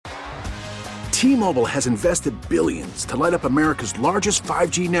T-Mobile has invested billions to light up America's largest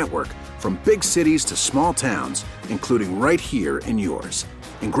 5G network, from big cities to small towns, including right here in yours.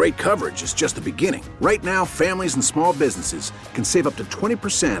 And great coverage is just the beginning. Right now, families and small businesses can save up to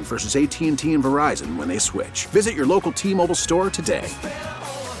 20% versus AT&T and Verizon when they switch. Visit your local T-Mobile store today.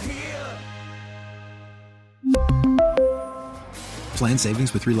 Plan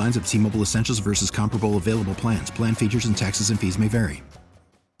savings with 3 lines of T-Mobile Essentials versus comparable available plans. Plan features and taxes and fees may vary.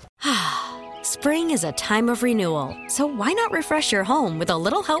 Spring is a time of renewal, so why not refresh your home with a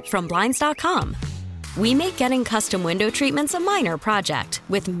little help from Blinds.com? We make getting custom window treatments a minor project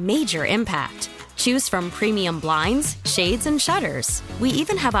with major impact. Choose from premium blinds, shades, and shutters. We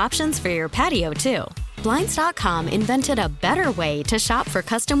even have options for your patio, too. Blinds.com invented a better way to shop for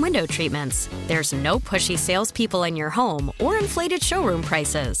custom window treatments. There's no pushy salespeople in your home or inflated showroom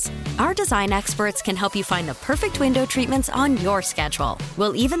prices. Our design experts can help you find the perfect window treatments on your schedule.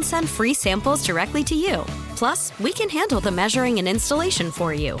 We'll even send free samples directly to you. Plus, we can handle the measuring and installation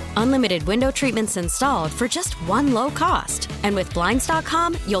for you. Unlimited window treatments installed for just one low cost. And with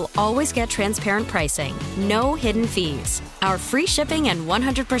Blinds.com, you'll always get transparent pricing. No hidden fees. Our free shipping and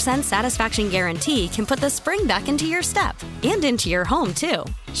 100% satisfaction guarantee can put the spring back into your step and into your home, too.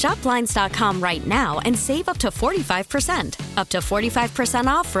 Shop Blinds.com right now and save up to 45%. Up to 45%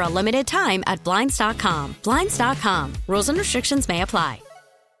 off for a limited time at Blinds.com. Blinds.com. Rules and restrictions may apply.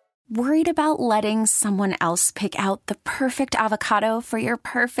 Worried about letting someone else pick out the perfect avocado for your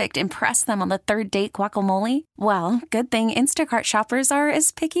perfect impress them on the third date guacamole? Well, good thing Instacart shoppers are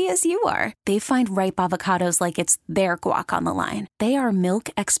as picky as you are. They find ripe avocados like it's their guac on the line. They are milk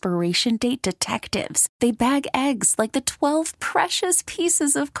expiration date detectives. They bag eggs like the 12 precious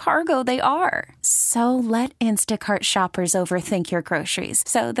pieces of cargo they are. So let Instacart shoppers overthink your groceries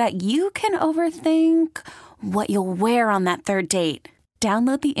so that you can overthink what you'll wear on that third date.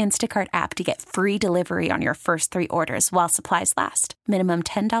 Download the Instacart app to get free delivery on your first 3 orders while supplies last. Minimum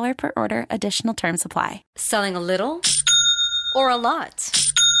 $10 per order. Additional terms apply. Selling a little or a lot?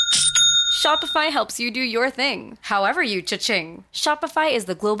 Shopify helps you do your thing, however you cha-ching. Shopify is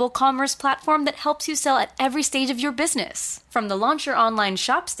the global commerce platform that helps you sell at every stage of your business. From the launch your online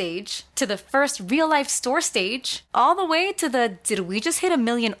shop stage, to the first real-life store stage, all the way to the did we just hit 1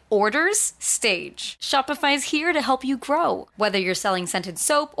 million orders stage. Shopify is here to help you grow. Whether you're selling scented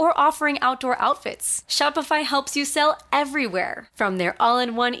soap or offering outdoor outfits, Shopify helps you sell everywhere. From their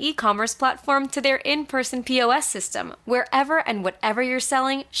all-in-one e-commerce platform to their in-person POS system, wherever and whatever you're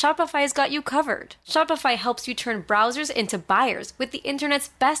selling, Shopify's got you covered. Shopify helps you turn browsers into buyers with the internet's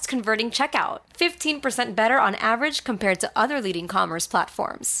best converting checkout. 15% better on average compared to other leading commerce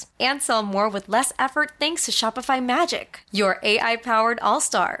platforms. And sell more with less effort thanks to Shopify Magic, your AI-powered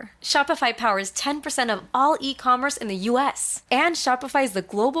all-star. Shopify powers 10% of all e-commerce in the US. And Shopify is the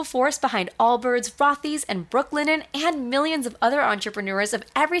global force behind Allbirds, Rothy's, and Brooklinen, and millions of other entrepreneurs of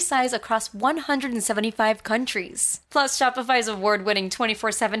every size across 175 countries. Plus, Shopify's award-winning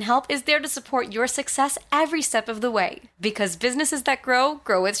 24/7 help is there to support your success every step of the way. Because businesses that grow,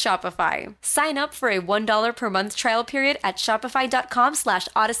 grow with Shopify. Sign up for a $1 per month trial period at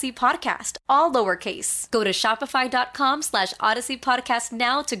shopify.com/Odyssey Podcast, all lowercase. Go to shopify.com/Odyssey Podcast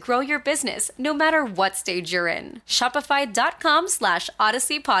now to grow your business, no matter what stage you're in.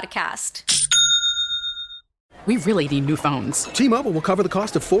 Shopify.com/Odyssey Podcast. We really need new phones. T-Mobile will cover the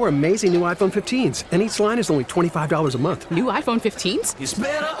cost of 4 amazing new iPhone 15s, and each line is only $25 a month. New iPhone 15s? It's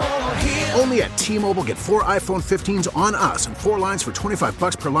better over here. Only at T-Mobile, get 4 iPhone 15s on us and 4 lines for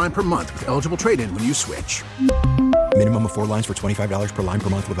 $25 per line per month with eligible trade-in when you switch. Minimum of 4 lines for $25 per line per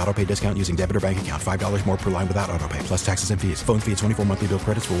month with autopay discount using debit or bank account. $5 more per line without autopay, plus taxes and fees. Phone fee at 24 monthly bill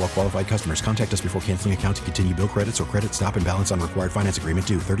credits for well-qualified customers. Contact us before canceling account to continue bill credits or credit stop and balance on required finance agreement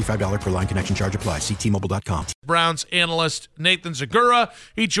due. $35 per line connection charge applies. See T-Mobile.com. Browns analyst Nathan Zagura.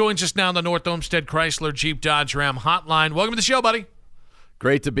 He joins us now on the North Olmsted Chrysler Jeep Dodge Ram hotline. Welcome to the show, buddy.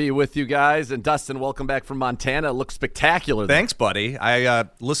 Great to be with you guys. And Dustin, welcome back from Montana. It looks spectacular. Thanks, buddy. I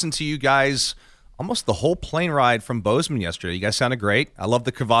listened to you guys almost the whole plane ride from Bozeman yesterday. You guys sounded great. I love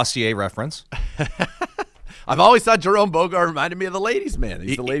the Cavassier reference. I've always thought Jerome Bogart reminded me of the ladies' man.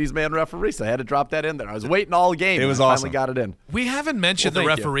 He's the ladies' man referee, so I had to drop that in there. I was waiting all game. It was awesome. Finally got it in. We haven't mentioned the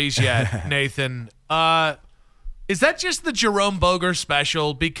referees yet, Nathan. Is that just the Jerome Bogart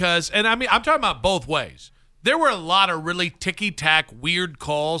special? Because, and I mean, I'm talking about both ways. There were a lot of really ticky-tack, weird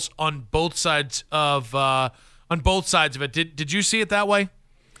calls on both sides of it. Did you see it that way?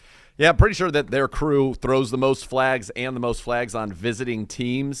 Yeah, I'm pretty sure that their crew throws the most flags and the most flags on visiting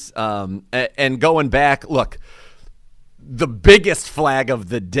teams. And going back, look, the biggest flag of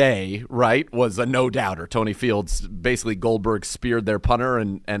the day, right, was a no-doubter. Tony Fields, basically Goldberg speared their punter,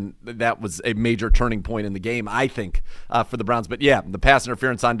 and that was a major turning point in the game, I think, for the Browns. But, yeah, the pass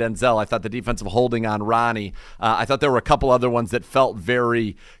interference on Denzel. I thought the defensive holding on Ronnie. I thought there were a couple other ones that felt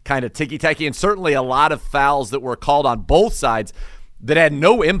very kind of ticky-tacky, and certainly a lot of fouls that were called on both sides that had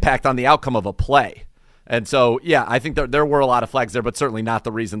no impact on the outcome of a play. And so, yeah, I think there were a lot of flags there, but certainly not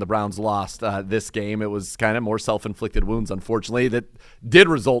the reason the Browns lost this game. It was kind of more self-inflicted wounds, unfortunately, that did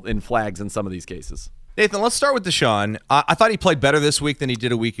result in flags in some of these cases. Nathan, let's start with Deshaun. I thought he played better this week than he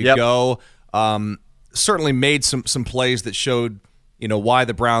did a week ago. Certainly made some plays that showed, why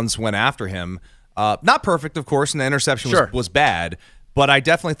the Browns went after him. Not perfect, of course, and the interception was bad, but I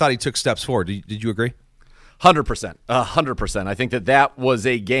definitely thought he took steps forward. Did you agree? 100%. 100%. I think that was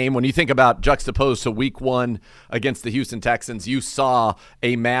a game, when you think about juxtaposed to week 1 against the Houston Texans, you saw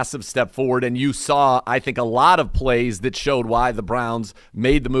a massive step forward, and you saw, I think, a lot of plays that showed why the Browns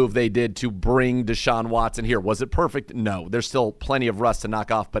made the move they did to bring Deshaun Watson here. Was it perfect? No. There's still plenty of rust to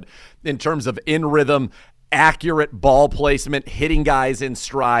knock off, but in terms of in rhythm, accurate ball placement, hitting guys in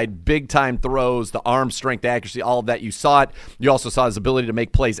stride, big-time throws, the arm strength, accuracy, all of that. You saw it. You also saw his ability to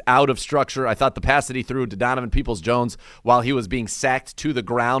make plays out of structure. I thought the pass that he threw to Donovan Peoples-Jones while he was being sacked to the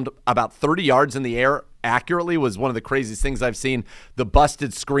ground about 30 yards in the air accurately was one of the craziest things I've seen. The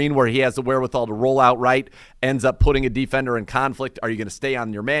busted screen where he has the wherewithal to roll out right, ends up putting a defender in conflict. Are you going to stay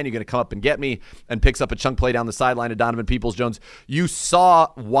on your man? You're going to come up and get me, and picks up a chunk play down the sideline to Donovan Peoples-Jones. You saw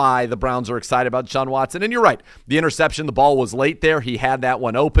why the Browns are excited about Deshaun Watson, and you're right. The interception, the ball was late there. He had that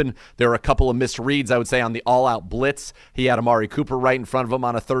one open. There were a couple of misreads, I would say, on the all-out blitz. He had Amari Cooper right in front of him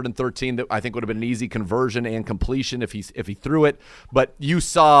on a 3rd and 13 that I think would have been an easy conversion and completion if he threw it. But you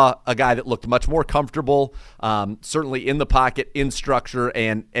saw a guy that looked much more comfortable, certainly in the pocket, in structure,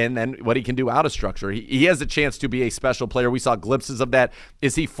 and then what he can do out of structure. He has a chance to be a special player. We saw glimpses of that.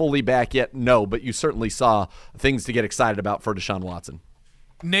 Is he fully back yet? No, but you certainly saw things to get excited about for Deshaun Watson.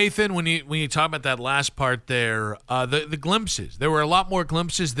 Nathan, when you talk about that last part there, the glimpses, there were a lot more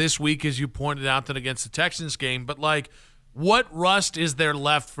glimpses this week, as you pointed out, than against the Texans game. But, what rust is there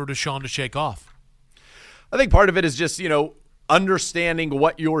left for Deshaun to shake off? I think part of it is just, understanding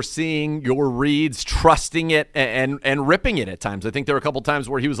what you're seeing, your reads, trusting it, and ripping it at times. I think there were a couple times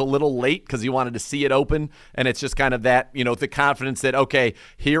where he was a little late because he wanted to see it open, and it's just kind of that, the confidence that, okay,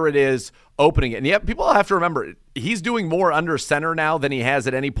 here it is, opening it. And yet people have to remember, he's doing more under center now than he has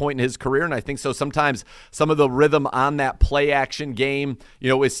at any point in his career, and I think so sometimes some of the rhythm on that play action game,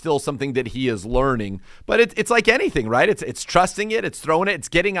 is still something that he is learning. But it's like anything, right? It's trusting it, it's throwing it, it's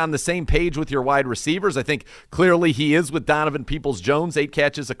getting on the same page with your wide receivers. I think clearly he is with Donovan Peoples-Jones, 8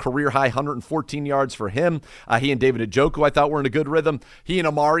 catches, a career-high 114 yards for him. He and David Njoku, I thought, were in a good rhythm. He and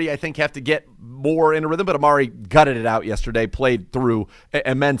Amari, I think, have to get more in a rhythm, but Amari gutted it out yesterday, played through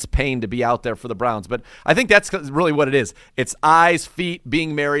immense pain to be out there for the Browns. But I think that's really what it is. It's eyes, feet,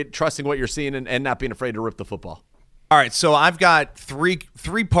 being married, trusting what you're seeing, and not being afraid to rip the football. All right, so I've got three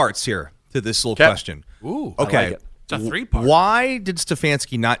parts here to this little question. Ooh, okay. I like it. It's a 3-part. Why did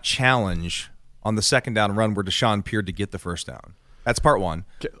Stefanski not challenge on the 2nd down run where Deshaun appeared to get the 1st down? That's part 1.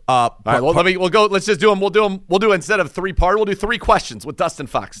 All right, we'll go. Let's just do them. We'll do instead of 3-part. We'll do 3 questions with Dustin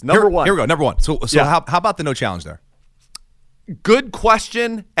Fox. Number 1. Here we go. Number 1. So yeah. How about the no challenge there? Good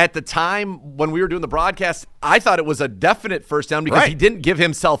question. At the time when we were doing the broadcast, I thought it was a definite 1st down because he didn't give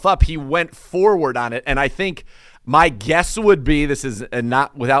himself up. He went forward on it. And I think my guess would be, this is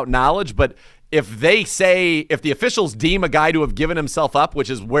not without knowledge, but if the officials deem a guy to have given himself up, which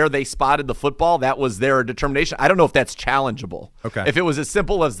is where they spotted the football, that was their determination. I don't know if that's challengeable. Okay. If it was as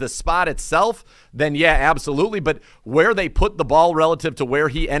simple as the spot itself, then yeah, absolutely. But where they put the ball relative to where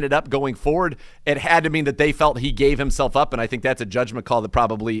he ended up going forward, it had to mean that they felt he gave himself up, and I think that's a judgment call that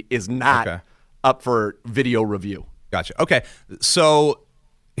probably is not up for video review. Gotcha. Okay. So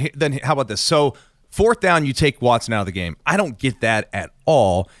then how about this? So 4th down, you take Watson out of the game. I don't get that at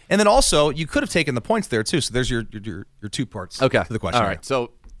all. And then also, you could have taken the points there too. So there's your 2 parts to the question. All right.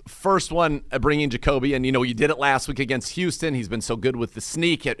 So first one, bringing Jacoby, and you did it last week against Houston. He's been so good with the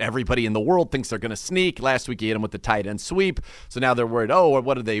sneak. Everybody in the world thinks they're going to sneak. Last week he hit him with the tight end sweep. So now they're worried. Oh,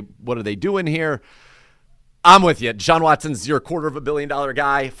 what are they doing here? I'm with you. Deshaun Watson's your $250 million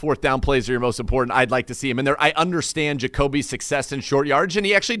guy. 4th down plays are your most important. I'd like to see him in there. I understand Jacoby's success in short yardage, and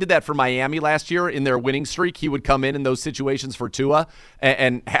he actually did that for Miami last year in their winning streak. He would come in those situations for Tua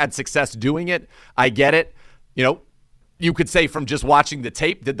and had success doing it. I get it. You could say from just watching the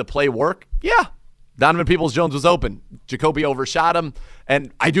tape, did the play work? Yeah. Donovan Peoples-Jones was open. Jacoby overshot him,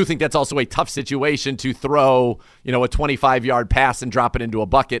 and I do think that's also a tough situation to throw, a 25-yard pass and drop it into a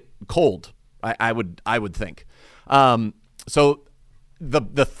bucket cold. I would think. So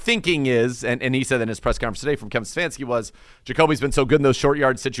the thinking is, and he said in his press conference today from Kevin Stefanski, was Jacoby's been so good in those short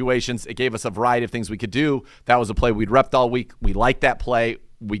yard situations. It gave us a variety of things we could do. That was a play we'd repped all week. We liked that play.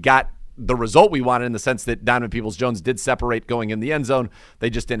 We got the result we wanted in the sense that Donovan Peoples-Jones did separate going in the end zone. They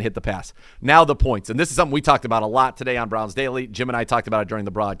just didn't hit the pass. Now the points, and this is something we talked about a lot today on Browns Daily. Jim and I talked about it during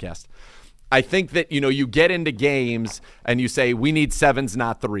the broadcast. I think that, you get into games and you say, we need 7s,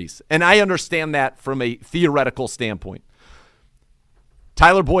 not 3s. And I understand that from a theoretical standpoint.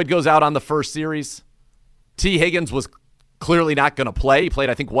 Tyler Boyd goes out on the first series. T. Higgins was clearly not going to play. He played,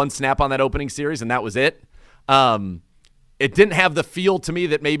 I think, 1 snap on that opening series, and that was it. It didn't have the feel to me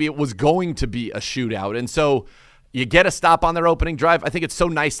that maybe it was going to be a shootout. And so you get a stop on their opening drive. I think it's so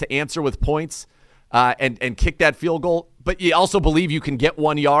nice to answer with points and kick that field goal. But you also believe you can get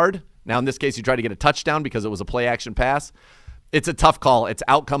 1 yard. Now, in this case, you try to get a touchdown because it was a play-action pass. It's a tough call. It's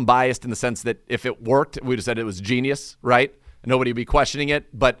outcome biased in the sense that if it worked, we would have said it was genius, right? Nobody would be questioning it.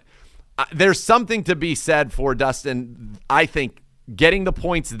 But there's something to be said for, Dustin, I think, getting the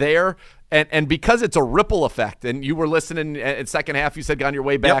points there. And because it's a ripple effect, and you were listening in second half, you said on your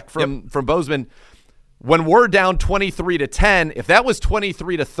way back from Bozeman, when we're down 23-10, if that was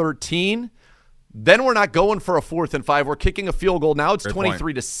 23-13, then we're not going for a 4th and 5. We're kicking a field goal. Now it's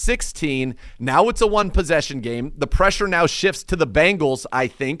 23-16. Now it's a 1-possession game. The pressure now shifts to the Bengals, I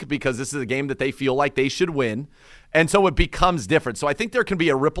think, because this is a game that they feel like they should win. And so it becomes different. So I think there can be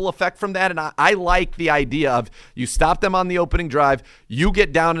a ripple effect from that. And I like the idea of you stop them on the opening drive, you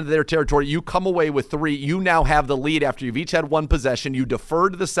get down into their territory, you come away with 3, you now have the lead after you've each had 1 possession, you defer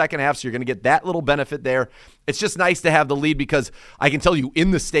to the second half, so you're going to get that little benefit there. It's just nice to have the lead because I can tell you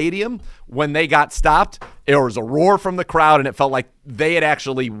in the stadium, when they got stopped, there was a roar from the crowd and it felt like they had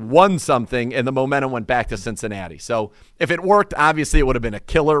actually won something and the momentum went back to Cincinnati. So if it worked, obviously it would have been a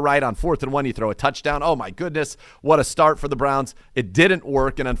killer, right? On 4th and 1, you throw a touchdown. Oh my goodness, what a start for the Browns. It didn't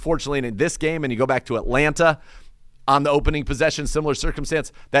work, and unfortunately in this game, and you go back to Atlanta on the opening possession, similar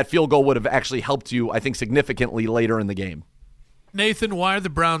circumstance, that field goal would have actually helped you, I think, significantly later in the game. Nathan, why are the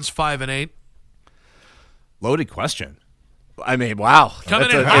Browns 5-8? Loaded question. I mean, wow.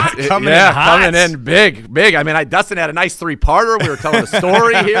 Coming in big. I mean, Dustin had a nice 3-parter. We were telling a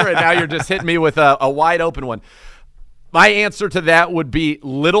story here, and now you're just hitting me with a wide open one. My answer to that would be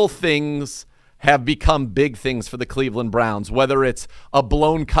little things have become big things for the Cleveland Browns, whether it's a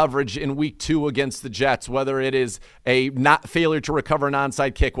blown coverage in week 2 against the Jets, whether it is a not failure to recover an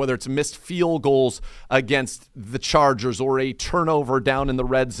onside kick, whether it's missed field goals against the Chargers or a turnover down in the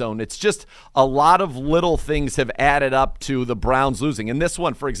red zone. It's just a lot of little things have added up to the Browns losing. In this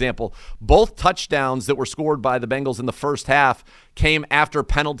one, for example, both touchdowns that were scored by the Bengals in the first half came after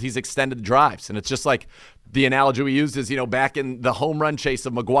penalties extended drives. And it's just like the analogy we used is, back in the home run chase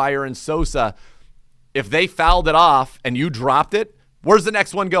of McGuire and Sosa, if they fouled it off and you dropped it, where's the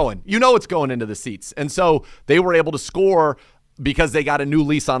next one going? You know it's going into the seats. And so they were able to score because they got a new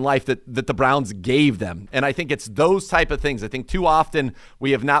lease on life that the Browns gave them. And I think it's those type of things. I think too often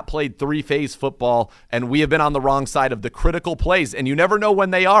we have not played 3-phase football, and we have been on the wrong side of the critical plays, and you never know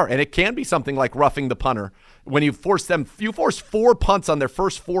when they are. And it can be something like roughing the punter. When you force 4 punts on their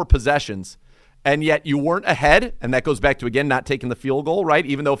first 4 possessions, and yet you weren't ahead, and that goes back to, again, not taking the field goal, right?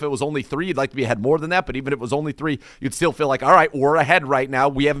 Even though if it was only 3, you'd like to be ahead more than that, but even if it was only 3, you'd still feel like, all right, we're ahead right now.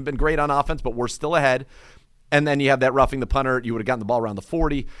 We haven't been great on offense, but we're still ahead. And then you have that roughing the punter. You would have gotten the ball around the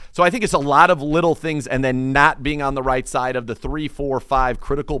 40. So I think it's a lot of little things, and then not being on the right side of the 3, 4, 5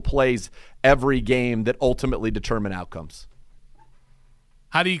 critical plays every game that ultimately determine outcomes.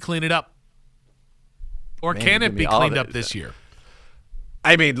 How do you clean it up? Or can it be cleaned up this year?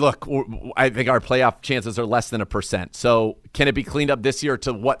 I mean, look, I think our playoff chances are less than 1%. So can it be cleaned up this year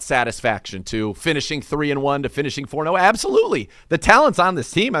to what satisfaction? To finishing 3-1, to finishing 4-0? Absolutely. The talent's on this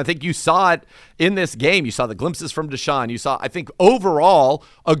team. I think you saw it in this game. You saw the glimpses from Deshaun. You saw, I think, overall,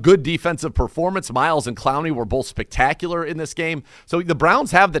 a good defensive performance. Miles and Clowney were both spectacular in this game. So the Browns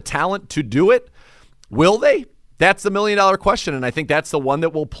have the talent to do it. Will they? That's the million-dollar question, and I think that's the one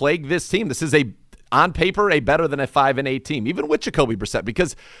that will plague this team. This is on paper, a better than a 5-8 team, even with Jacoby Brissett,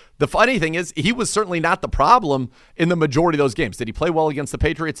 because the funny thing is he was certainly not the problem in the majority of those games. Did he play well against the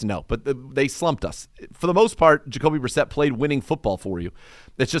Patriots? No, but they slumped us. For the most part, Jacoby Brissett played winning football for you.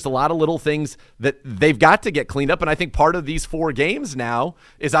 It's just a lot of little things that they've got to get cleaned up, and I think part of these 4 games now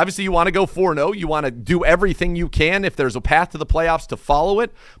is obviously you want to go 4-0. You want to do everything you can if there's a path to the playoffs to follow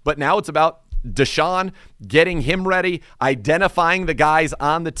it, but now it's about Deshaun, getting him ready, identifying the guys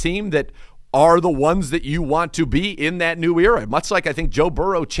on the team that are the ones that you want to be in that new era. Much like I think Joe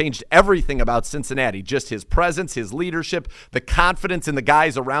Burrow changed everything about Cincinnati, just his presence, his leadership, the confidence in the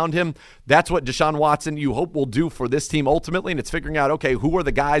guys around him. That's what Deshaun Watson, you hope, will do for this team ultimately, and it's figuring out, okay, who are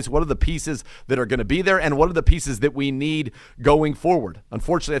the guys, what are the pieces that are going to be there, and what are the pieces that we need going forward.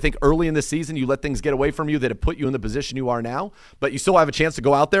 Unfortunately, I think early in the season, you let things get away from you that have put you in the position you are now, but you still have a chance to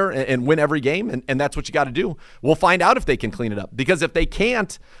go out there and win every game, and that's what you got to do. We'll find out if they can clean it up, because if they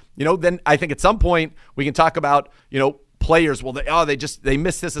can't, then I think at some point we can talk about, players. Well, they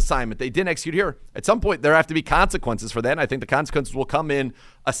missed this assignment. They didn't execute here. At some point, there have to be consequences for that. And I think the consequences will come in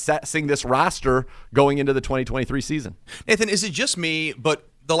assessing this roster going into the 2023 season. Nathan, is it just me? But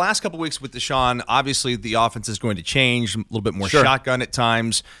the last couple of weeks with Deshaun, obviously the offense is going to change, a little bit more shotgun at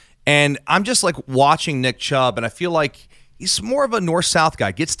times. And I'm just like watching Nick Chubb, and I feel like he's more of a north-south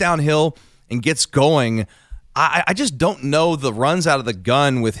guy. Gets downhill and gets going. I just don't know the runs out of the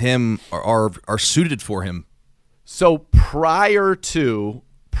gun with him are suited for him. So prior to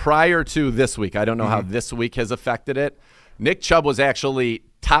this week, I don't know how this week has affected it. Nick Chubb was actually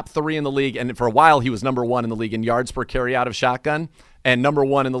top 3 in the league, and for a while he was number 1 in the league in yards per carry out of shotgun, and number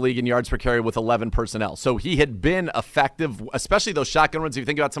 1 in the league in yards per carry with 11 personnel. So he had been effective, especially those shotgun runs. If you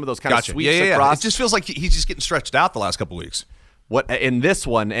think about some of those kind of sweeps across. It just feels like he's just getting stretched out the last couple of weeks. What in this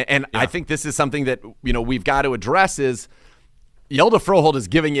one, and I think this is something that we've got to address is Hjalte Froholdt is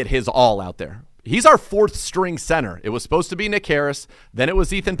giving it his all out there. He's our 4th string center. It was supposed to be Nick Harris, then it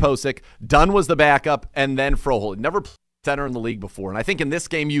was Ethan Posick, Dunn was the backup, and then Froholdt. Never played center in the league before. And I think in this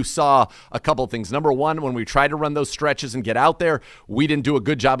game you saw a couple of things. Number one, when we tried to run those stretches and get out there, we didn't do a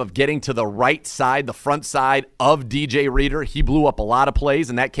good job of getting to the right side, the front side of DJ Reader. He blew up a lot of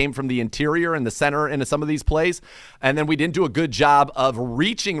plays, and that came from the interior and the center into some of these plays. And then we didn't do a good job of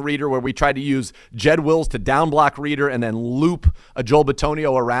reaching Reader, where we tried to use Jed Wills to down block Reader and then loop a Joel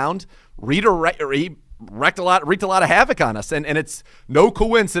Bitonio around. Reader wreaked a lot of havoc on us, and it's no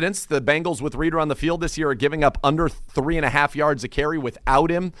coincidence the Bengals with Reader on the field this year are giving up under 3.5 yards a carry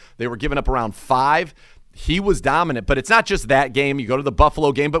without him. They were giving up around 5. He was dominant, but it's not just that game. You go to the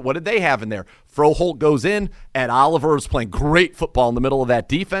Buffalo game, but what did they have in there? Froholdt goes in, Ed Oliver is playing great football in the middle of that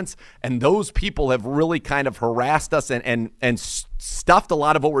defense, and those people have really kind of harassed us and stuffed a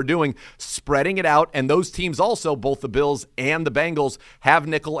lot of what we're doing, spreading it out. And those teams also, both the Bills and the Bengals, have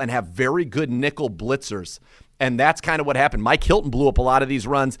nickel and have very good nickel blitzers. And that's kind of what happened. Mike Hilton blew up a lot of these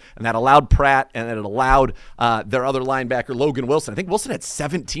runs, and that allowed Pratt, and it allowed their other linebacker, Logan Wilson. I think Wilson had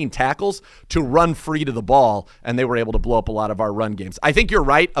 17 tackles to run free to the ball, and they were able to blow up a lot of our run games. I think you're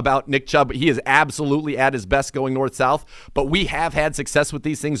right about Nick Chubb. He is absolutely at his best going north-south, but we have had success with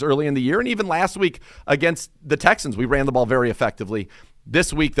these things early in the year, and even last week against the Texans, we ran the ball very effectively.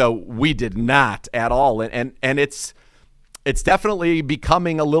 This week, though, we did not at all, and it's definitely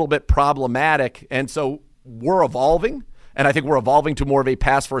becoming a little bit problematic, and so we're evolving, and I think we're evolving to more of a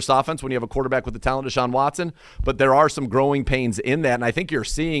pass-first offense when you have a quarterback with the talent of Deshaun Watson, but there are some growing pains in that, and I think you're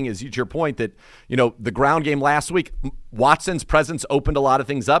seeing, is to your point, that the ground game last week, Watson's presence opened a lot of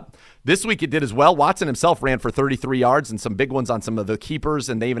things up. This week it did as well. Watson himself ran for 33 yards and some big ones on some of the keepers,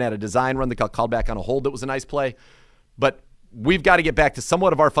 and they even had a design run that got called back on a hold that was a nice play. But we've got to get back to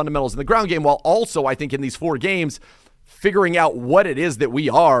somewhat of our fundamentals in the ground game, while also, I think, in these 4 games, figuring out what it is that we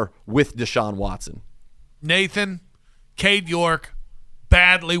are with Deshaun Watson. Nathan, Cade York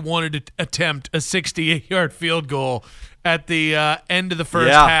badly wanted to attempt a 68-yard field goal at the end of the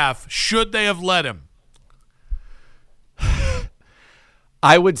first half. Should they have let him?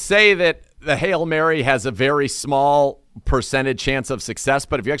 I would say that the Hail Mary has a very small percentage chance of success,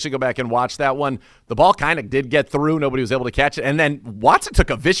 but if you actually go back and watch that one, the ball kind of did get through. Nobody was able to catch it, and then Watson took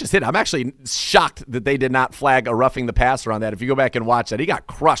a vicious hit. I'm actually shocked that they did not flag a roughing the passer on that. If you go back and watch that, he got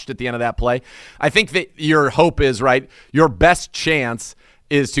crushed at the end of that play. I think that your hope is, right, your best chance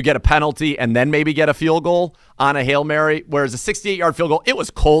is to get a penalty and then maybe get a field goal on a Hail Mary, whereas a 68-yard field goal, it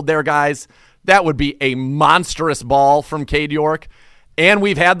was cold there, guys. That would be a monstrous ball from Cade York. And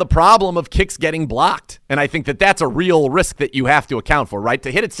we've had the problem of kicks getting blocked. And I think that that's a real risk that you have to account for, right? To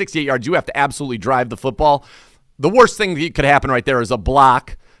hit it 68 yards, you have to absolutely drive the football. The worst thing that could happen right there is a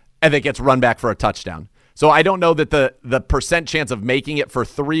block and it gets run back for a touchdown. So I don't know that the percent chance of making it for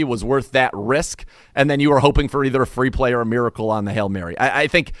 3 was worth that risk. And then you were hoping for either a free play or a miracle on the Hail Mary. I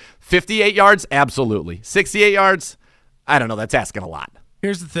think 58 yards, absolutely. 68 yards, I don't know. That's asking a lot.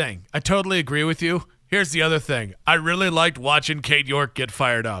 Here's the thing. I totally agree with you. Here's the other thing. I really liked watching Cade York get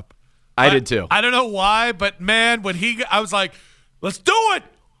fired up. I did too. I don't know why, but man, I was like, let's do it.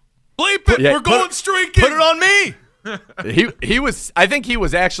 Bleep it. We're going streaking. Put it on me. He was. I think he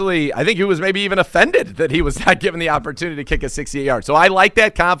was maybe even offended that he was not given the opportunity to kick a 68-yard. So I like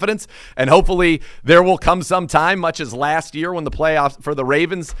that confidence, and hopefully there will come some time, much as last year when the playoffs for the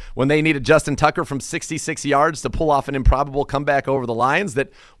Ravens, when they needed Justin Tucker from 66 yards to pull off an improbable comeback over the Lions, that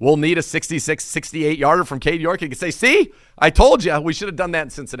we'll need a 66, 68-yarder from Cade York. He can say, "See, I told you we should have done that in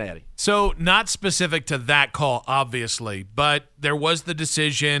Cincinnati." So not specific to that call, obviously, but there was the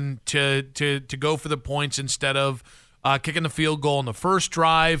decision to go for the points instead of kicking the field goal in the first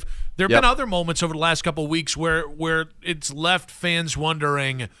drive. There have been other moments over the last couple of weeks where it's left fans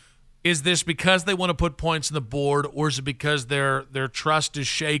wondering, is this because they want to put points on the board, or is it because their trust is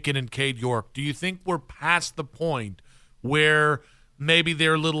shaken in Cade York? Do you think we're past the point where maybe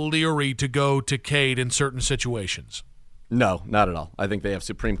they're a little leery to go to Cade in certain situations? No, not at all. I think they have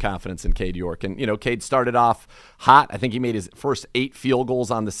supreme confidence in Cade York. And, Cade started off hot. I think he made his first 8 field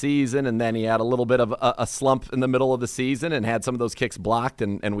goals on the season, and then he had a little bit of a slump in the middle of the season and had some of those kicks blocked,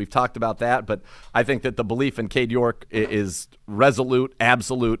 and we've talked about that. But I think that the belief in Cade York is resolute,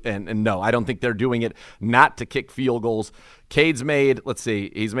 absolute, and no, I don't think they're doing it not to kick field goals. Cade's made,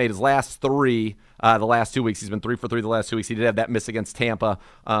 he's made his last 3 the last 2 weeks. He's been 3 for 3 the last 2 weeks. He did have that miss against Tampa.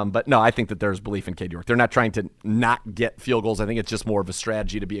 But no, I think that there's belief in Cade York. They're not trying to not get field goals. I think it's just more of a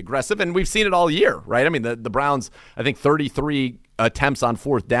strategy to be aggressive. And we've seen it all year, right? I mean, the Browns, I think 33 attempts on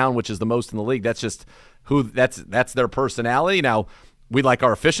 4th down, which is the most in the league. That's just that's their personality. Now, we'd like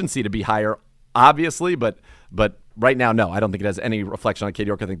our efficiency to be higher, obviously, but right now, no, I don't think it has any reflection on Cade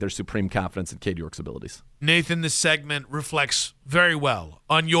York. I think there's supreme confidence in Cade York's abilities. Nathan, this segment reflects very well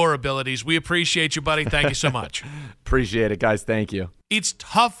on your abilities. We appreciate you, buddy. Thank you so much. Appreciate it, guys. Thank you. It's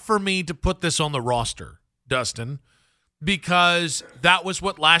tough for me to put this on the roster, Dustin, because that was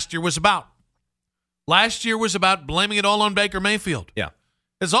what last year was about. Last year was about blaming it all on Baker Mayfield. Yeah.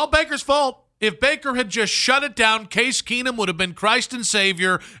 It's all Baker's fault. If Baker had just shut it down, Case Keenum would have been Christ and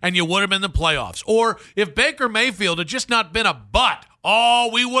Savior, and you would have been in the playoffs. Or if Baker Mayfield had just not been a butt,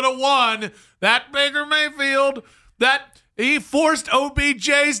 we would have won. That Baker Mayfield, that he forced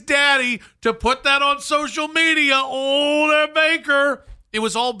OBJ's daddy to put that on social media. Oh, that Baker. It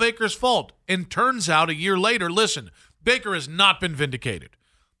was all Baker's fault. And turns out a year later, listen, Baker has not been vindicated.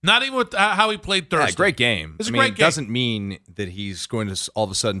 Not even with how he played Thursday. Yeah, great game. It's a great game. It doesn't mean that he's going to all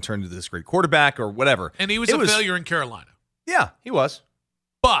of a sudden turn into this great quarterback or whatever. And he was a failure in Carolina. Yeah, he was.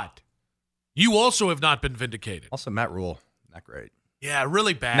 But you also have not been vindicated. Also, Matt Rule, not great. Yeah,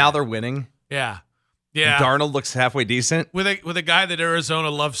 really bad. Now they're winning. Yeah. And Darnold looks halfway decent. With a guy that Arizona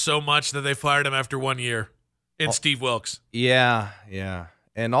loves so much that they fired him after 1 year in Steve Wilkes. Yeah.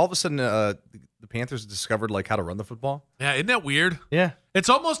 And all of a sudden, the Panthers discovered how to run the football. Yeah, isn't that weird? Yeah. It's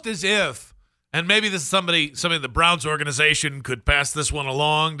almost as if, and maybe this is somebody in the Browns organization could pass this one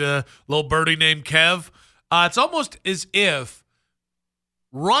along to a little birdie named Kev. It's almost as if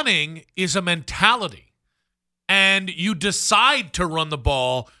running is a mentality, and you decide to run the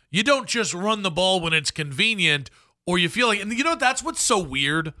ball. You don't just run the ball when it's convenient or you feel like, and that's what's so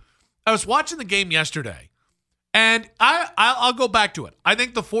weird. I was watching the game yesterday, and I'll go back to it. I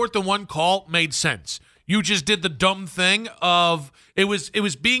think the 4th and 1 call made sense. You just did the dumb thing of it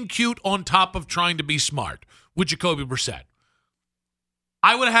was being cute on top of trying to be smart with Jacoby Brissett.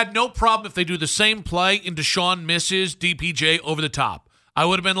 I would have had no problem if they do the same play and Deshaun misses DPJ over the top. I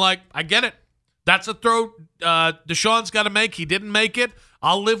would have been like, I get it. That's a throw Deshaun's got to make. He didn't make it.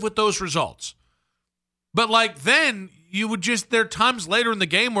 I'll live with those results. But then you would there are times later in the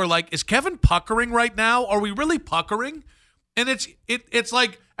game where is Kevin puckering right now? Are we really puckering? And it's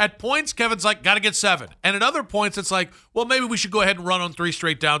like at points Kevin's got to get 7. And at other points it's well, maybe we should go ahead and run on 3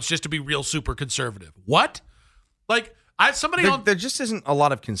 straight downs just to be real super conservative. What? There just isn't a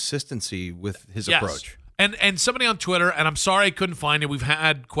lot of consistency with his approach. And somebody on Twitter, and I'm sorry I couldn't find it. We've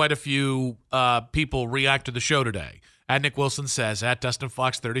had quite a few people react to the show today. At Nick Wilson says, at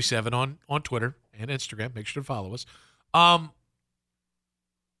DustinFox37 on Twitter and Instagram. Make sure to follow us.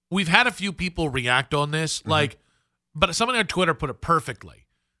 We've had a few people react on this, but somebody on Twitter put it perfectly.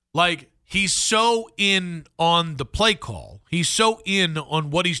 He's so in on the play call. He's so in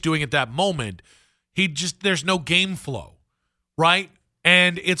on what he's doing at that moment. There's no game flow, right?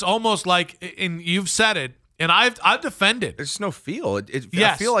 And it's almost and you've said it, and I've defended. There's no feel.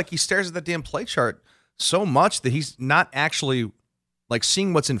 I feel like he stares at the damn play chart so much that he's not actually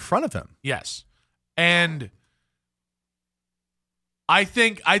seeing what's in front of him. Yes. And I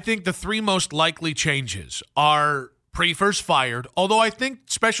think the 3 most likely changes are Prefer's fired, although I think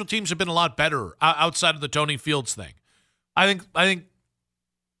special teams have been a lot better outside of the Tony Fields thing. I think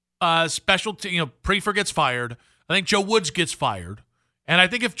special team, Prefer gets fired. I think Joe Woods gets fired. And I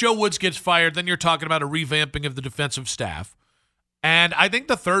think if Joe Woods gets fired, then you're talking about a revamping of the defensive staff. And I think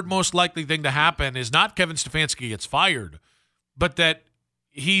the third most likely thing to happen is not Kevin Stefanski gets fired, but that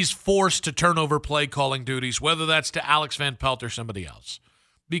he's forced to turn over play calling duties, whether that's to Alex Van Pelt or somebody else,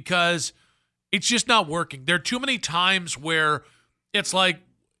 because it's just not working. There are too many times where it's like,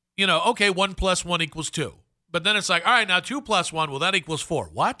 okay, 1 + 1 = 2. But then it's like, all right, now 2 + 1, well, that equals 4.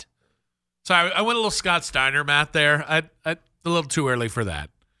 What? Sorry, I went a little Scott Steiner math there. I a little too early for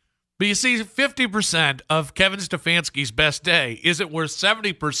that. But you see, 50% of Kevin Stefanski's best day isn't worth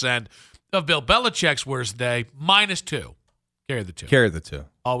 70% of Bill Belichick's worst day, -2. Carry the 2. Carry the 2.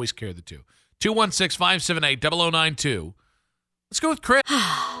 Always carry the 2. 216-578-0092. Let's go with Chris.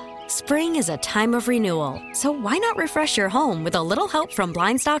 Spring is a time of renewal, so why not refresh your home with a little help from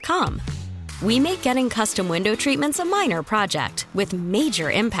Blinds.com? We make getting custom window treatments a minor project with major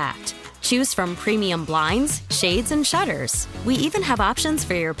impact. Choose from premium blinds, shades, and shutters. We even have options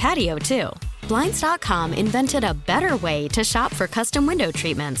for your patio, too. Blinds.com invented a better way to shop for custom window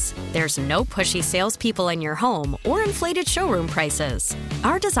treatments. There's no pushy salespeople in your home or inflated showroom prices.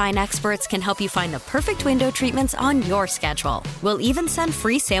 Our design experts can help you find the perfect window treatments on your schedule. We'll even send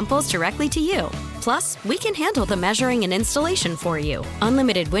free samples directly to you. Plus, we can handle the measuring and installation for you.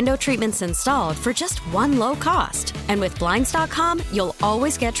 Unlimited window treatments installed for just one low cost. And with Blinds.com, you'll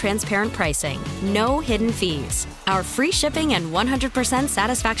always get transparent pricing. No hidden fees. Our free shipping and 100%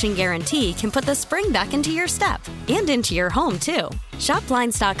 satisfaction guarantee can put the spring back into your step and into your home, too. Shop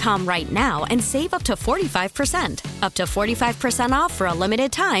Blinds.com right now and save up to 45%. Up to 45% off for a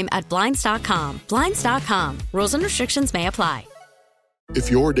limited time at Blinds.com. Blinds.com. Rules and restrictions may apply. If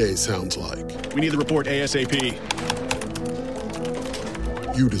your day sounds like, we need the report ASAP,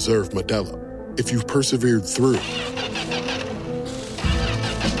 you deserve Modelo. If you've persevered through,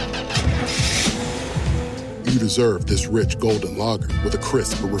 you deserve this rich golden lager with a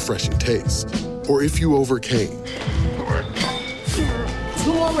crisp but refreshing taste. Or if you overcame, 2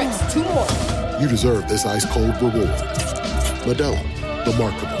 more reps, 2 more. You deserve this ice-cold reward. Modelo, the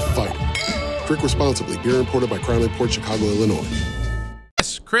Markable Fighter. Drink responsibly. Beer imported by Crown Imports, Chicago, Illinois.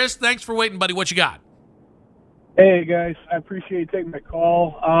 Chris, thanks for waiting, buddy. What you got? Hey, guys. I appreciate you taking my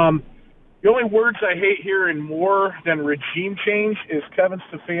call. The only words I hate hearing more than regime change is Kevin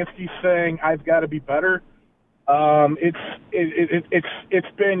Stefanski saying, I've got to be better.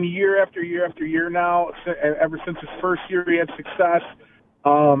 It's been year after year after year now, ever since his first year he had success.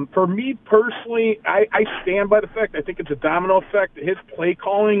 For me personally, I stand by the fact, I think it's a domino effect. His play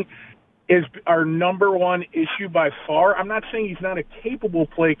calling is our number one issue by far. I'm not saying he's not a capable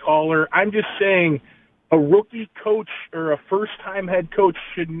play caller. I'm just saying a rookie coach or a first-time head coach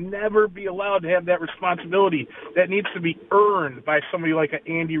should never be allowed to have that responsibility. That needs to be earned by somebody like an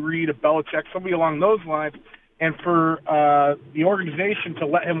Andy Reid, a Belichick, somebody along those lines. And for the organization to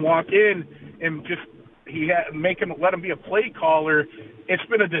let him walk in and just let him be a play caller, it's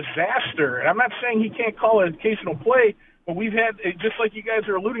been a disaster. And I'm not saying he can't call an occasional play, but we've had, just like you guys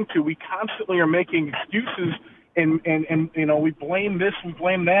are alluding to, we constantly are making excuses and we blame this, we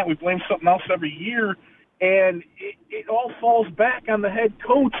blame that, we blame something else every year, and it all falls back on the head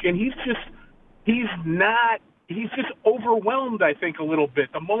coach, and he's just overwhelmed, I think, a little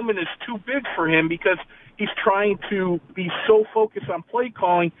bit. The moment is too big for him because he's trying to be so focused on play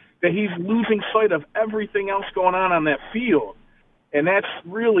calling that he's losing sight of everything else going on that field. And that's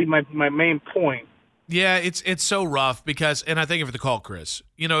really my main point. Yeah, it's so rough because, and I thank you for the call, Chris.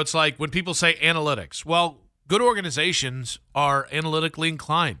 It's like when people say analytics. Well, good organizations are analytically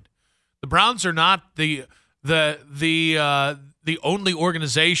inclined. The Browns are not the only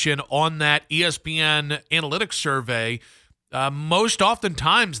organization on that ESPN analytics survey. Most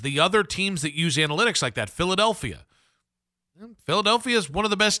oftentimes, the other teams that use analytics like that, Philadelphia is one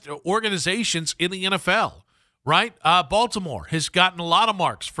of the best organizations in the NFL. Right? Baltimore has gotten a lot of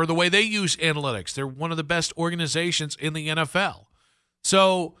marks for the way they use analytics. They're one of the best organizations in the NFL.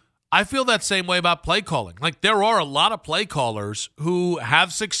 So I feel that same way about play calling. Like, there are a lot of play callers who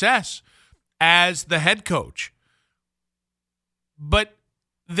have success as the head coach. But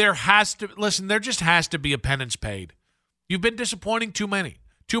there just has to be a penance paid. You've been disappointing too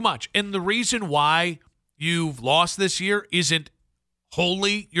much. And the reason why you've lost this year isn't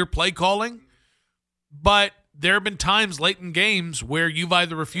wholly your play calling, but there have been times late in games where you've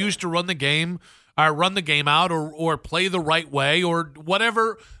either refused to run the game out or play the right way or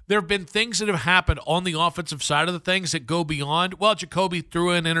whatever. There have been things that have happened on the offensive side of the things that go beyond, well, Jacoby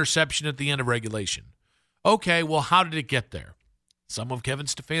threw an interception at the end of regulation. Okay, well, how did it get there? Some of Kevin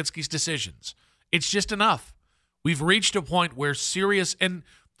Stefanski's decisions. It's just enough. We've reached a point where serious, and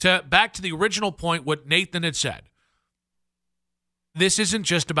back to the original point, what Nathan had said. this isn't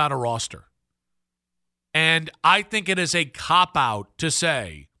just about a roster. And I think it is a cop-out to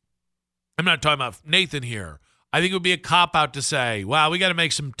say, I'm not talking about Nathan here. I think it would be a cop-out to say, wow, we got to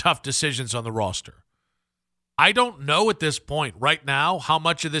make some tough decisions on the roster. I don't know at this point right now how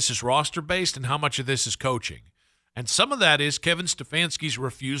much of this is roster-based and how much of this is coaching. And some of that is Kevin Stefanski's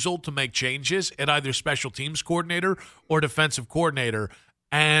refusal to make changes at either special teams coordinator or defensive coordinator.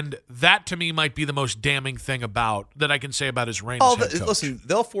 And that, to me, might be the most damning thing that I can say about his reign as head coach. Listen,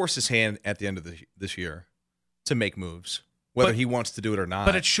 they'll force his hand at the end of this year to make moves, whether he wants to do it or not.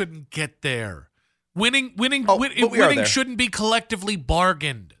 But it shouldn't get there. Winning shouldn't be collectively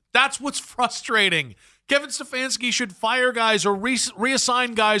bargained. That's what's frustrating. Kevin Stefanski should fire guys or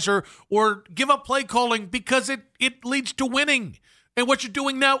reassign guys or give up play calling because it leads to winning. And what you're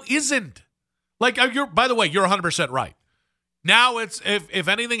doing now isn't. By the way, you're 100% right. Now it's if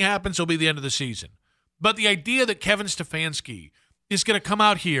anything happens, it'll be the end of the season. But the idea that Kevin Stefanski is going to come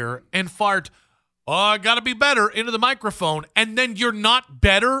out here and fart, "Oh, I got to be better," into the microphone, and then you're not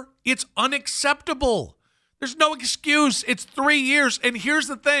better, it's unacceptable. There's no excuse. It's 3 years. And here's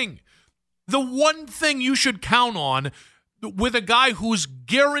the thing. The one thing you should count on with a guy who's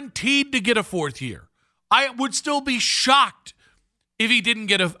guaranteed to get a fourth year, I would still be shocked if he didn't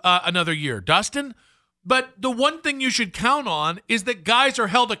get another year. Dustin? But the one thing you should count on is that guys are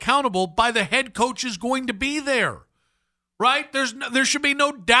held accountable by the head coach is going to be there, right? There should be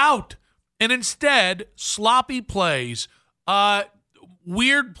no doubt. And instead, sloppy plays,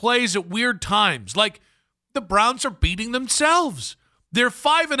 weird plays at weird times. Like the Browns are beating themselves. They're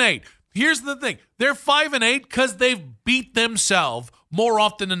 5-8. Here's the thing. They're 5-8 because they've beat themselves more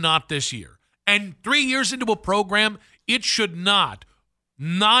often than not this year. And 3 years into a program, it should not.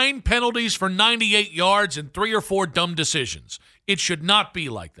 9 penalties for 98 yards and 3 or 4 dumb decisions. It should not be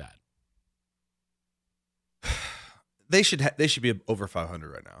like that. They should be over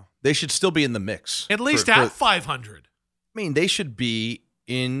 500 right now. They should still be in the mix. At least have 500. I mean, they should be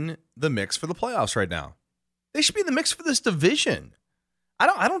in the mix for the playoffs right now. They should be in the mix for this division.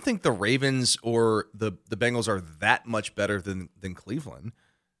 I don't think the Ravens or the Bengals are that much better than Cleveland,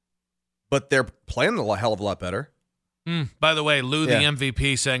 but they're playing a hell of a lot better. By the way, Lou, the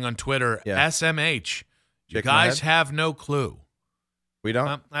MVP, saying on Twitter, SMH, you guys have no clue. We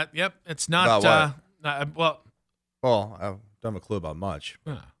don't? Yep, it's not. I don't have a clue about much.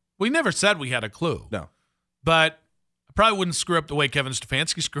 We never said we had a clue. No. But I probably wouldn't screw up the way Kevin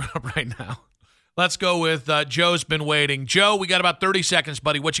Stefanski screwed up right now. Let's go with Joe's been waiting. Joe, we got about 30 seconds,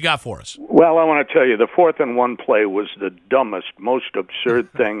 buddy. What you got for us? Well, I want to tell you, the 4th and 1 play was the dumbest, most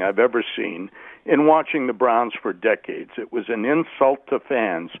absurd thing I've ever seen in watching the Browns for decades. It was an insult to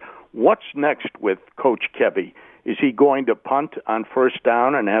fans. What's next with Coach Kevy? Is he going to punt on first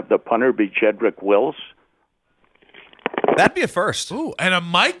down and have the punter be Jedrick Wills? That'd be a first. Ooh, and a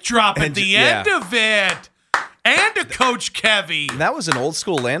mic drop at the end of it. And a Coach Kevy. That was an old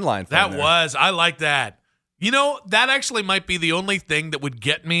school landline. That was. I like that. You know, that actually might be the only thing that would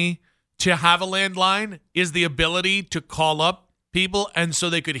get me to have a landline is the ability to call up people and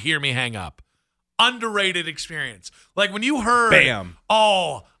so they could hear me hang up. Underrated experience. Like when you heard, bam.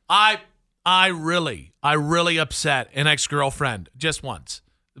 Oh, I really upset an ex-girlfriend just once.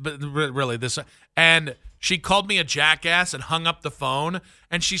 But really and she called me a jackass and hung up the phone,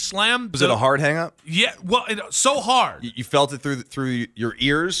 and she slammed. Was it a hard hang up? Yeah, well, so hard. You felt it through your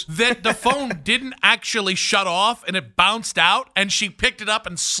ears? That the phone didn't actually shut off, and it bounced out, and she picked it up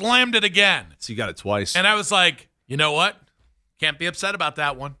and slammed it again. So you got it twice. And I was like, you know what? Can't be upset about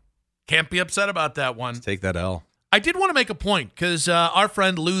that one. Can't be upset about that one. Let's take that L. I did want to make a point, because our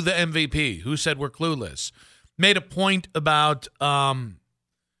friend Lou, the MVP, who said we're clueless, made a point about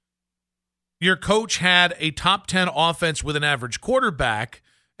your coach had a top 10 offense with an average quarterback,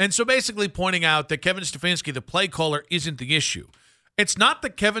 and so basically pointing out that Kevin Stefanski, the play caller, isn't the issue. It's not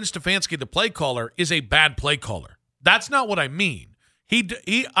that Kevin Stefanski, the play caller, is a bad play caller. That's not what I mean.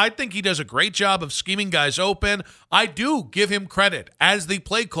 I think he does a great job of scheming guys open. I do give him credit as the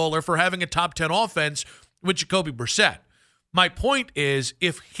play caller for having a top 10 offense with Jacoby Brissett. My point is,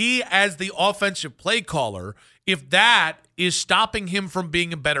 if he, as the offensive play caller, if that is stopping him from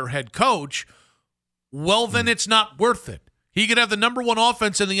being a better head coach, well, then it's not worth it. He could have the number 1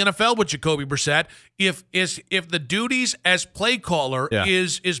 offense in the NFL with Jacoby Brissett. If the duties as play caller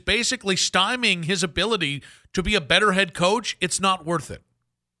is basically stymieing his ability to be a better head coach, it's not worth it.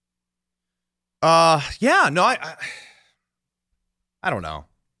 I don't know.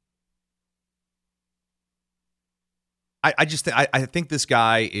 I just I think this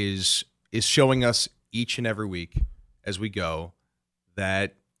guy is showing us each and every week as we go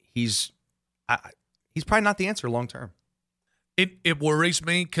that he's probably not the answer long term. It worries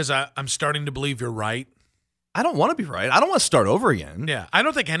me because I'm starting to believe you're right. I don't want to be right. I don't want to start over again. Yeah, I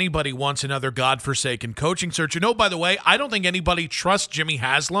don't think anybody wants another godforsaken coaching search. And by the way, I don't think anybody trusts Jimmy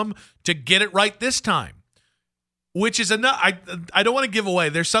Haslam to get it right this time, which is enough. I don't want to give away.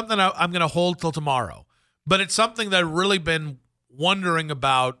 There's something I'm going to hold till tomorrow, but it's something that I've really been wondering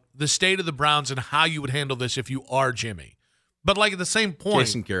about the state of the Browns and how you would handle this if you are Jimmy. But like at the same point,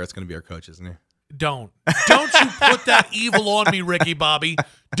 Jason Garrett's going to be our coach, isn't he? Don't you put that evil on me, Ricky Bobby.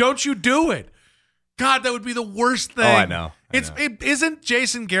 Don't you do it. God, that would be the worst thing. Oh, I know. Isn't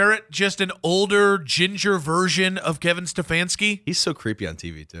Jason Garrett just an older, ginger version of Kevin Stefanski? He's so creepy on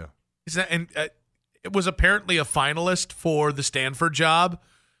TV, too. It was apparently a finalist for the Stanford job.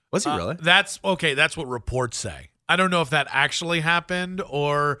 Was he really? That's what reports say. I don't know if that actually happened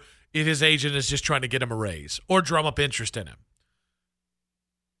or if his agent is just trying to get him a raise or drum up interest in him.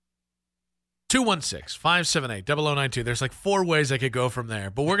 216-578-0092. There's like 4 ways I could go from there,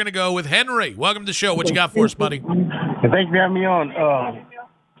 but we're going to go with Henry. Welcome to the show. What you got for us, buddy? Thanks for having me on.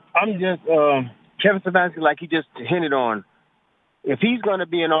 I'm just Kevin Stefanski, like he just hinted on. If he's going to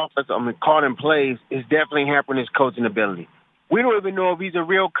be in office, calling plays, it's definitely hampering his coaching ability. We don't even know if he's a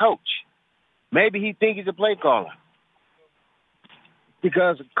real coach. Maybe he thinks he's a play caller.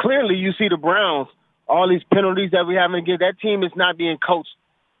 Because clearly you see the Browns, all these penalties that we have to give, that team is not being coached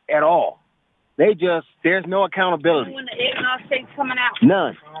at all. There's no accountability. When the eggnog shake's coming out?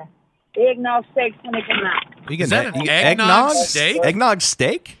 None. Eggnog shakes when they come out. Is that an eggnog steak? Eggnog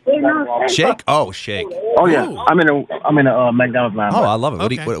steak? Eggnog shake? Oh, shake. Oh yeah, I'm in a McDonald's line. Oh, I love it.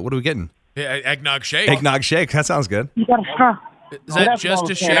 Okay. What are we getting? Yeah, eggnog shake. Eggnog shake. That sounds good. You got a straw. Is that just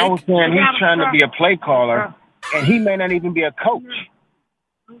a shake? I was saying he's trying to be a play caller, and he may not even be a coach.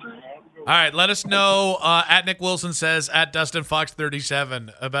 All right, let us know at Nick Wilson says, at Dustin Fox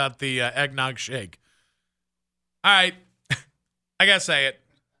 37 about the eggnog shake. All right, I got to say it.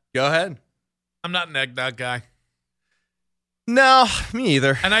 Go ahead. I'm not an eggnog guy. No, me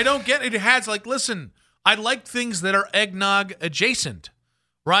either. And I don't get it. It has, listen, I like things that are eggnog adjacent,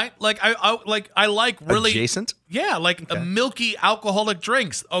 right? I like really... Adjacent? Yeah, a milky alcoholic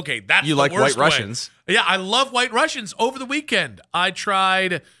drinks. Okay, that's you the like worst White Russians? Yeah, I love White Russians. Over the weekend, I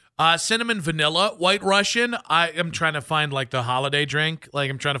tried... cinnamon vanilla White Russian. I am trying to find the holiday drink.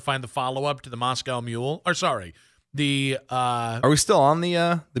 I'm trying to find the follow-up to the Moscow Mule. Or sorry, the. Are we still on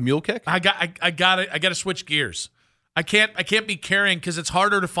the mule kick? I got to switch gears. I can't be carrying because it's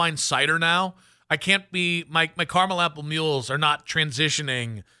harder to find cider now. I can't be my caramel apple mules are not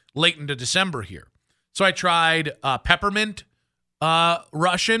transitioning late into December here. So I tried peppermint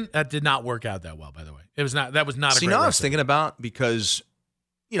Russian. That did not work out that well, by the way. It was not. That was not. See, a great now I was recipe. thinking about because.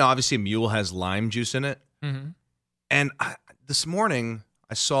 Obviously a mule has lime juice in it. Mm-hmm. And this morning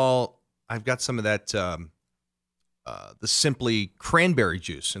I've got some of that, the Simply cranberry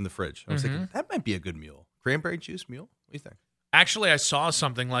juice in the fridge. I was thinking, that might be a good mule. Cranberry juice mule? What do you think? Actually, I saw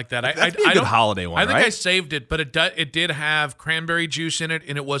something like that. That'd be a good holiday one, I think right? I saved it, but it did have cranberry juice in it,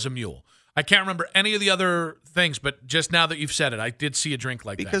 and it was a mule. I can't remember any of the other things, but just now that you've said it, I did see a drink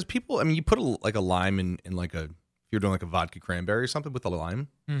like that. Because people, you put a lime in if you're doing a vodka cranberry or something with a lime,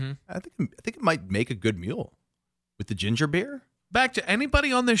 I think it might make a good mule with the ginger beer. Back to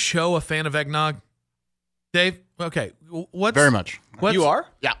anybody on this show a fan of eggnog? Dave? Okay. Very much. You are?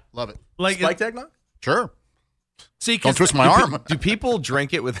 Yeah, love it. Spiked eggnog? Sure. See, don't twist my arm. Do people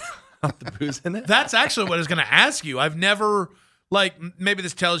drink it without the booze in it? That's actually what I was going to ask you. I've never, maybe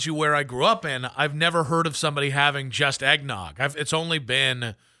this tells you where I grew up in. I've never heard of somebody having just eggnog. It's only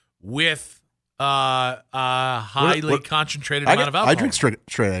been with highly concentrated amount of alcohol. I drink straight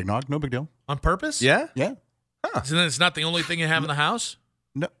eggnog. No big deal. On purpose? Yeah? Yeah. Huh. So then it's not the only thing you have in the house?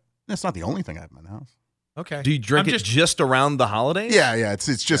 No, that's not the only thing I have in my house. Okay. Do you drink it just around the holidays? Yeah.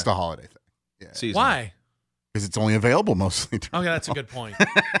 It's just a holiday thing. Yeah. Seasonal. Why? Because it's only available mostly. Okay, that's a good point.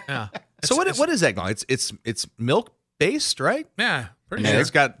 Yeah. So what is eggnog? It's milk based, right? Yeah, pretty and sure.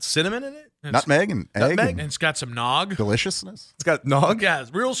 it's got cinnamon in it. Nutmeg and egg. And it's got some nog. Deliciousness. It's got nog? Yeah,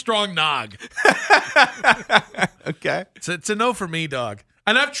 it's real strong nog. Okay. It's a no for me, dog.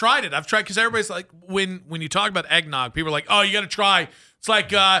 And I've tried it. Because everybody's like, when you talk about eggnog, people are like, oh, you got to try. It's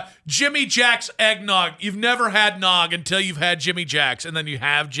like Jimmy Jack's eggnog. You've never had nog until you've had Jimmy Jack's. And then you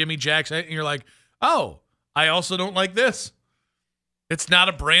have Jimmy Jack's, and you're like, oh, I also don't like this. It's not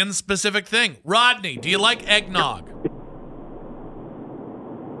a brand-specific thing. Rodney, do you like eggnog?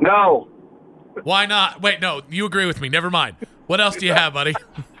 No. Why not? Wait, no, you agree with me. Never mind. What else do you have, buddy?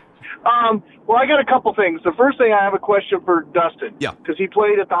 Well, I got a couple things. The first thing, I have a question for Dustin. Yeah. Because he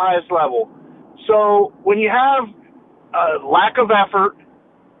played at the highest level. So when you have lack of effort,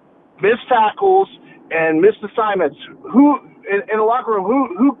 missed tackles, and missed assignments, who in the locker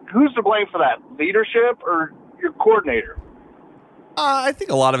room, who's to blame for that? Leadership or your coordinator? I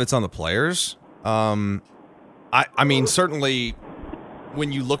think a lot of it's on the players. I mean, certainly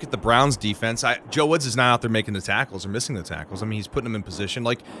when you look at the Browns defense, Joe Woods is not out there making the tackles or missing the tackles. I mean, he's putting them in position.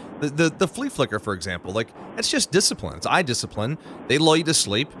 Like the flea flicker, for example, like that's just discipline. It's eye discipline. They lull you to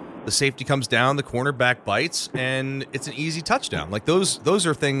sleep. The safety comes down, the cornerback bites, and it's an easy touchdown. Like those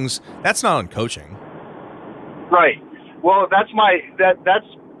are things that's not on coaching. Right. Well, that's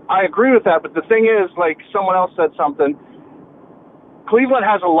I agree with that. But the thing is, like someone else said something. Cleveland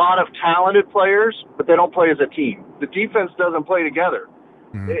has a lot of talented players, but they don't play as a team. The defense doesn't play together.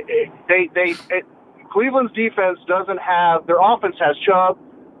 Mm-hmm. Cleveland's defense doesn't have. Their offense has Chubb,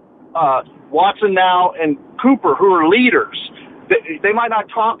 Watson now, and Cooper, who are leaders. They might not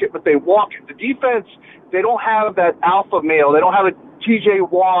talk it, but they walk it. The defense, they don't have that alpha male. They don't have a T.J.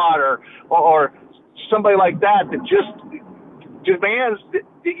 Watt or somebody like that just demands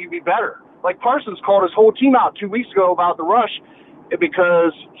that you be better. Like Parsons called his whole team out 2 weeks ago about the rush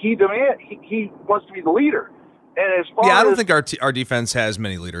because he wants to be the leader. And as far I don't think our defense has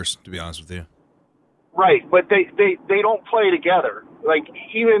many leaders, to be honest with you. Right, but they don't play together. Like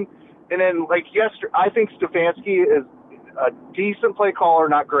yesterday, I think Stefanski is a decent play caller,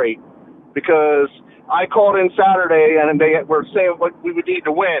 not great, because I called in Saturday and they were saying what we would need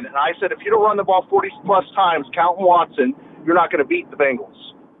to win, and I said if you don't run the ball 40-plus times, counting Watson, you're not going to beat the Bengals,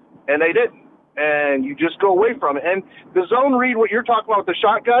 and they didn't. And you just go away from it. And the zone read, what you're talking about with the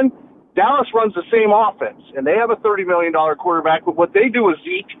shotgun, Dallas runs the same offense, and they have a $30 million quarterback. But what they do with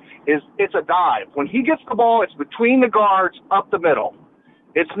Zeke is it's a dive. When he gets the ball, it's between the guards, up the middle.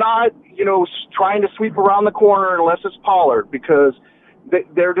 It's not, trying to sweep around the corner unless it's Pollard, because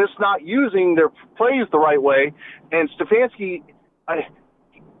they're just not using their plays the right way. And Stefanski,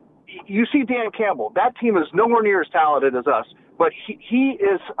 you see Dan Campbell. That team is nowhere near as talented as us, but he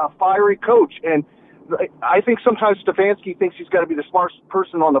is a fiery coach. And I think sometimes Stefanski thinks he's got to be the smartest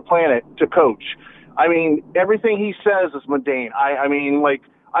person on the planet to coach. I mean, everything he says is mundane.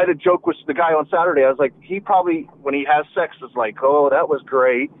 I had a joke with the guy on Saturday. I was like, he probably, when he has sex, is like, oh, that was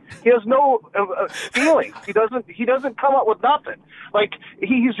great. He has no feelings. He doesn't come up with nothing. Like,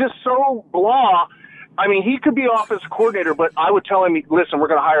 he's just so blah. I mean, he could be offensive coordinator, but I would tell him, listen, we're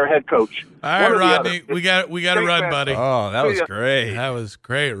going to hire a head coach. All right, Rodney, we got to run, buddy. Oh, that was great. That was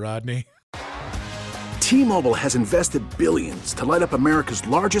great, Rodney. T-Mobile has invested billions to light up America's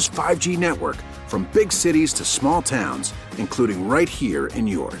largest 5G network, from big cities to small towns, including right here in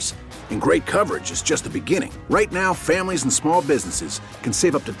yours. And great coverage is just the beginning. Right now, families and small businesses can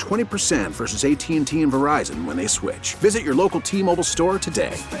save up to 20% versus AT&T and Verizon when they switch. Visit your local T-Mobile store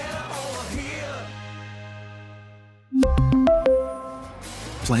today.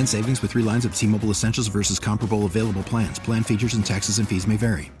 Plan savings with 3 lines of T-Mobile Essentials versus comparable available plans. Plan features and taxes and fees may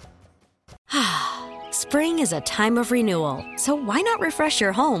vary. Spring is a time of renewal, so why not refresh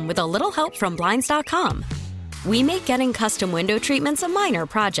your home with a little help from Blinds.com? We make getting custom window treatments a minor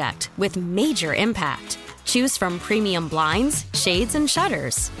project with major impact. Choose from premium blinds, shades, and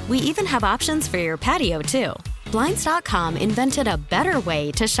shutters. We even have options for your patio, too. Blinds.com invented a better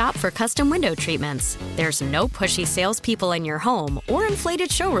way to shop for custom window treatments. There's no pushy salespeople in your home or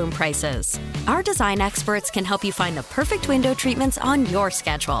inflated showroom prices. Our design experts can help you find the perfect window treatments on your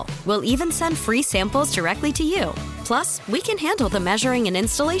schedule. We'll even send free samples directly to you. Plus, we can handle the measuring and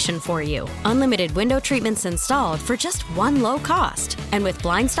installation for you. Unlimited window treatments installed for just one low cost. And with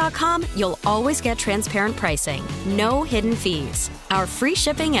Blinds.com, you'll always get transparent pricing. No hidden fees. Our free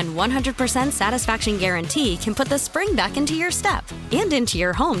shipping and 100% satisfaction guarantee can put the spring back into your step and into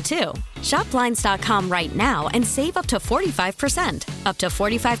your home, too. Shop Blinds.com right now and save up to 45%. Up to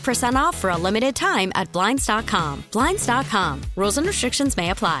 45% off for a limited time at Blinds.com. Blinds.com. Rules and restrictions may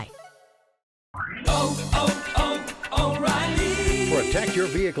apply. Protect your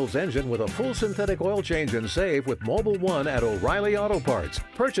vehicle's engine with a full synthetic oil change and save with Mobil 1 at O'Reilly Auto Parts.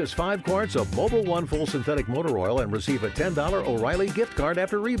 Purchase 5 quarts of Mobil 1 full synthetic motor oil and receive a $10 O'Reilly gift card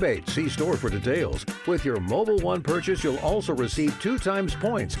after rebate. See store for details. With your Mobil 1 purchase, you'll also receive 2 times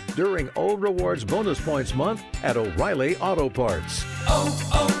points during O Rewards Bonus Points Month at O'Reilly Auto Parts.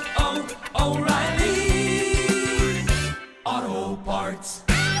 O'Reilly.